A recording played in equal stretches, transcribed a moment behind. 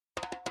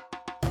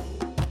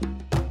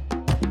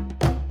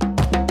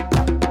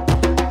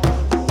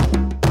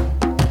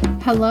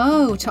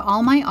Hello to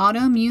all my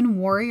autoimmune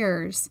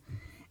warriors.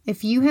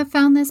 If you have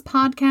found this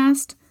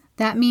podcast,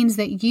 that means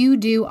that you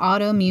do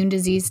autoimmune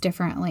disease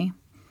differently.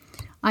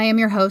 I am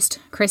your host,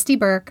 Christy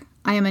Burke.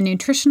 I am a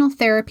nutritional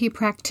therapy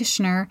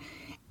practitioner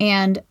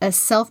and a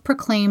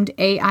self-proclaimed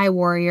AI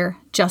warrior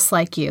just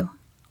like you.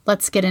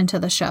 Let's get into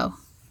the show.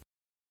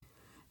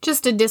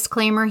 Just a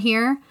disclaimer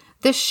here.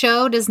 This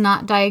show does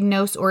not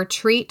diagnose or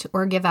treat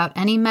or give out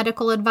any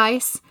medical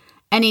advice.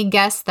 Any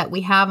guests that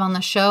we have on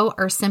the show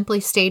are simply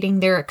stating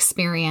their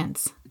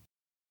experience.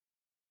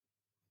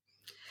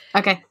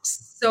 Okay.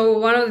 So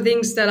one of the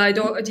things that I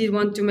did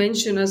want to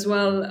mention as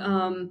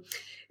well,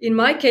 in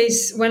my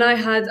case, when I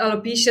had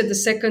alopecia the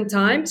second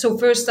time, so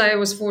first I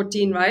was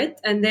 14, right?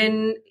 And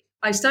then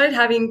I started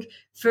having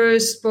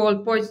first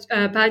bald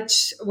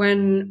patch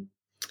when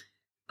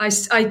I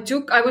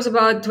was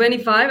about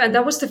 25, and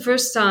that was the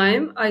first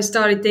time I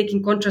started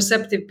taking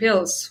contraceptive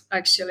pills,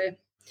 actually.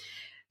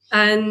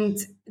 And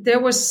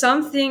there was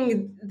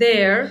something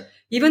there,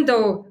 even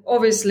though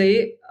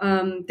obviously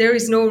there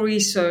is no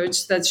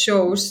research that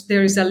shows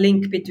there is a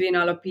link between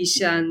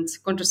alopecia and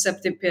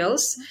contraceptive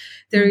pills.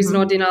 There is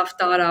not enough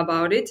data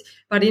about it.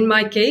 But in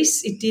my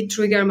case, it did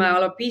trigger my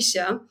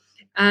alopecia.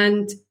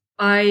 And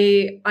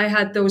I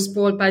had those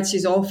bald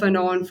patches off and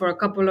on for a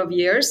couple of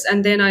years.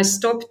 And then I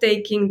stopped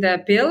taking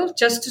the pill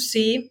just to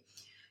see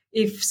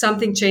if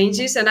something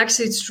changes. And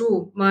actually, it's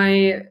true.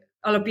 My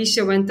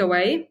alopecia went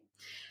away.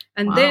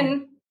 And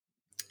then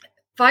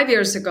 5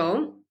 years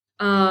ago,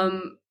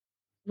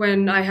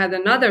 when I had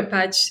another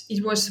patch,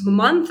 it was a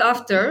month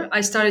after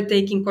I started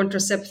taking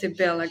contraceptive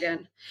pill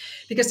again.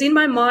 Because in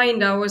my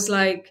mind, I was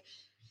like,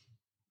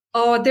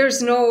 oh,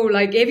 there's no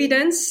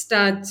evidence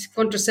that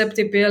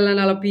contraceptive pill and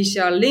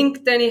alopecia are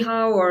linked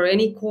anyhow or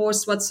any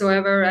cause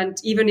whatsoever. And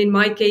even in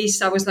my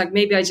case, I was like,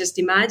 maybe I just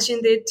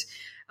imagined it.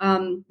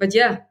 But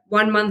yeah,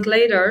 1 month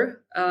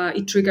later,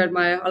 it triggered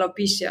my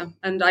alopecia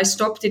and I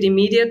stopped it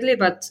immediately.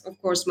 But of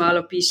course, my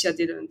alopecia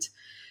didn't.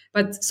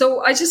 But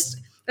so I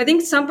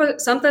think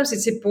sometimes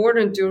it's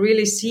important to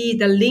really see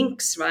the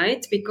links,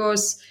 right?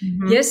 Because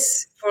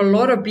yes, for a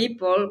lot of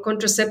people,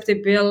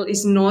 contraceptive pill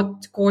is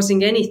not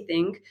causing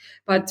anything.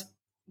 But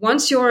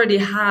once you already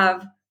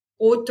have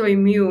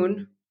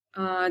autoimmune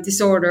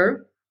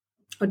disorder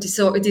or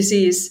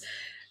disease,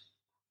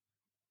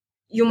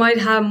 you might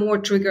have more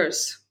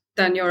triggers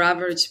than your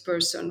average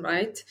person,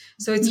 right?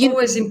 So it's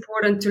always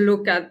important to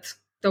look at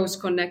those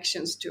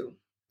connections too.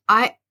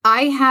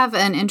 I have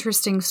an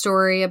interesting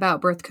story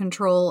about birth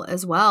control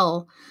as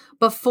well.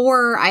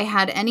 Before I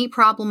had any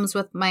problems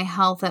with my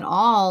health at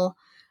all,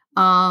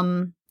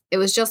 it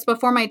was just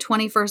before my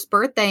 21st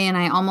birthday and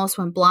I almost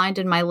went blind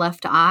in my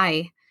left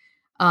eye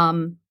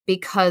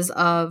because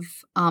of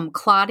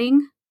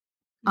clotting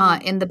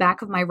in the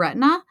back of my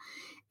retina.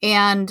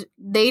 And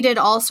they did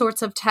all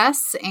sorts of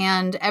tests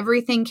and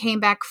everything came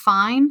back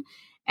fine.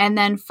 And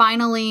then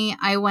finally,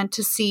 I went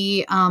to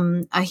see a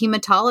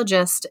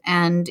hematologist,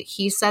 and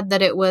he said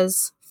that it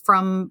was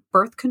from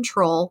birth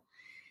control.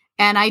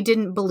 And I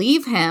didn't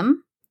believe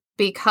him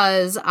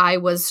because I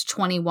was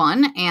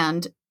 21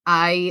 and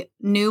I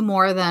knew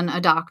more than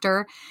a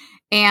doctor,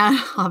 and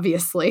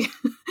obviously,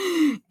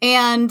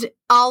 and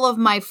all of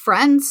my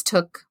friends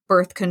took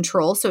birth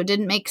control, so it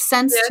didn't make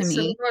sense to me.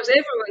 Yes, of course,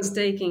 everyone's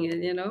taking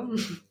it,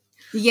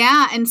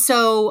 Yeah. And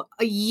so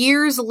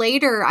years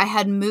later, I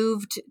had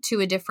moved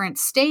to a different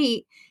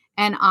state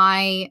and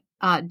I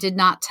did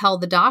not tell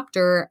the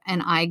doctor,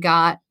 and I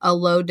got a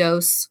low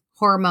dose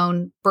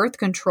hormone birth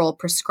control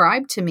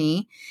prescribed to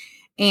me.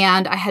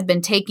 And I had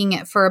been taking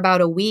it for about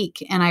a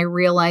week, and I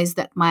realized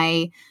that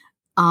my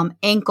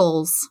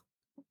ankles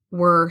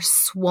were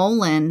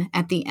swollen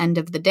at the end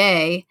of the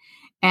day.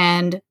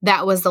 And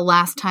that was the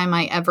last time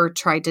I ever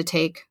tried to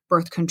take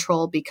birth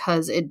control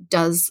because it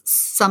does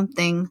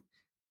something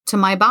to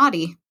my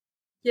body.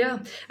 Yeah.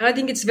 And I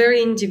think it's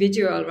very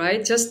individual,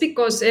 right? Just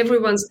because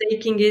everyone's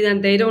taking it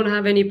and they don't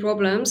have any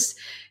problems,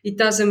 it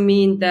doesn't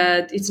mean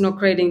that it's not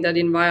creating that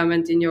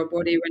environment in your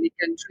body when it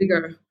can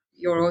trigger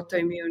your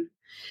autoimmune.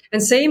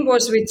 And same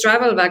was with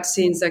travel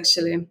vaccines,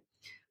 actually.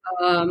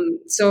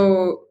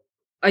 So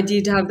I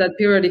did have that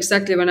period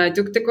exactly when I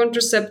took the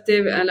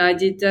contraceptive, and I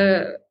did,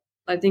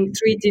 I think,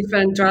 3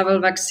 different travel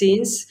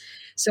vaccines.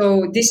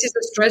 So this is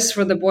a stress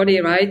for the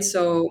body, right?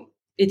 So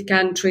it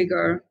can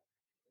trigger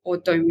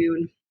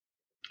autoimmune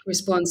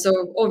response.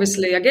 So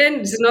obviously, again,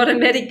 this is not a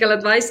medical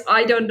advice.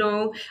 I don't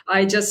know.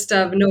 I just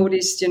have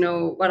noticed,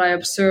 what I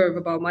observe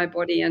about my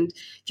body. And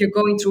if you're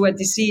going through a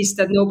disease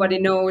that nobody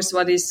knows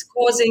what is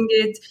causing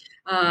it,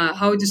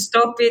 how to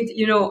stop it,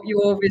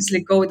 you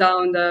obviously go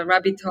down the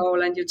rabbit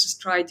hole and you just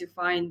try to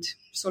find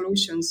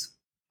solutions.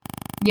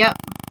 Yep.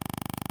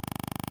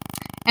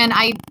 And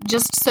I,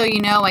 just so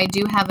you know, I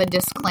do have a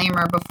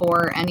disclaimer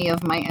before any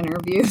of my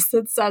interviews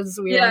that says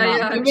we are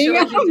not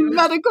giving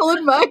medical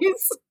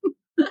advice.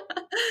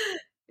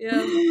 Yeah,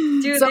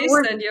 do so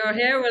this and your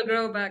hair will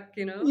grow back,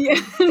 Yeah.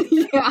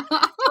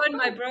 Join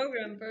my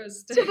program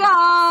first.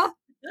 Ta-da!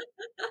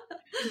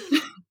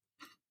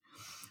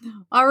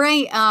 All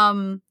right.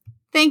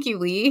 Thank you,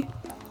 Lee.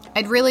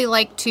 I'd really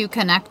like to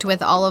connect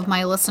with all of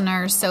my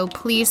listeners, so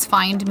please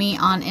find me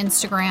on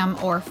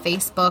Instagram or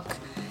Facebook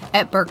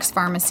at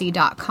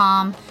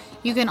BerksPharmacy.com.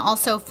 You can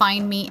also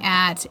find me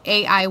at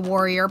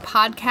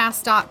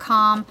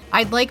AIWarriorPodcast.com.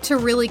 I'd like to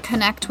really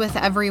connect with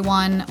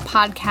everyone.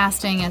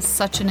 Podcasting is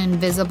such an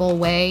invisible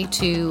way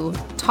to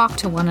talk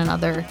to one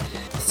another.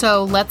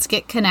 So let's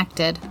get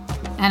connected.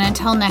 And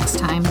until next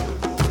time,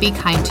 be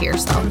kind to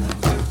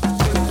yourself.